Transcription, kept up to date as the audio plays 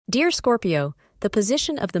Dear Scorpio, the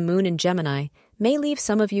position of the moon in Gemini may leave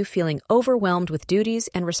some of you feeling overwhelmed with duties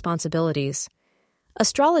and responsibilities.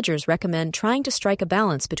 Astrologers recommend trying to strike a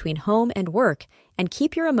balance between home and work and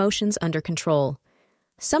keep your emotions under control.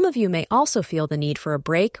 Some of you may also feel the need for a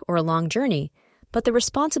break or a long journey, but the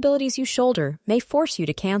responsibilities you shoulder may force you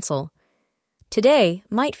to cancel. Today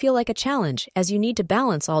might feel like a challenge as you need to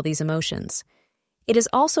balance all these emotions. It is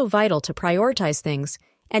also vital to prioritize things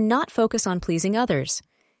and not focus on pleasing others.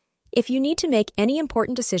 If you need to make any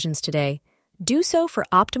important decisions today, do so for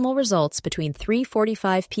optimal results between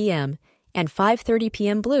 3:45 p.m. and 5:30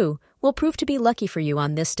 p.m. Blue will prove to be lucky for you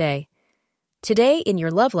on this day. Today, in your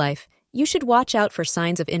love life, you should watch out for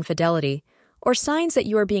signs of infidelity or signs that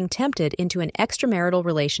you are being tempted into an extramarital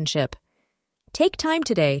relationship. Take time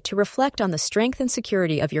today to reflect on the strength and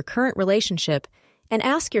security of your current relationship and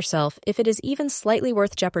ask yourself if it is even slightly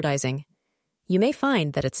worth jeopardizing. You may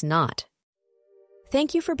find that it's not.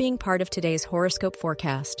 Thank you for being part of today's horoscope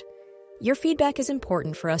forecast. Your feedback is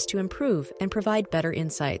important for us to improve and provide better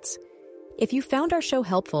insights. If you found our show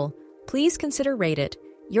helpful, please consider rate it.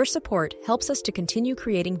 Your support helps us to continue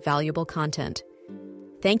creating valuable content.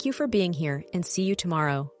 Thank you for being here and see you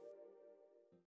tomorrow.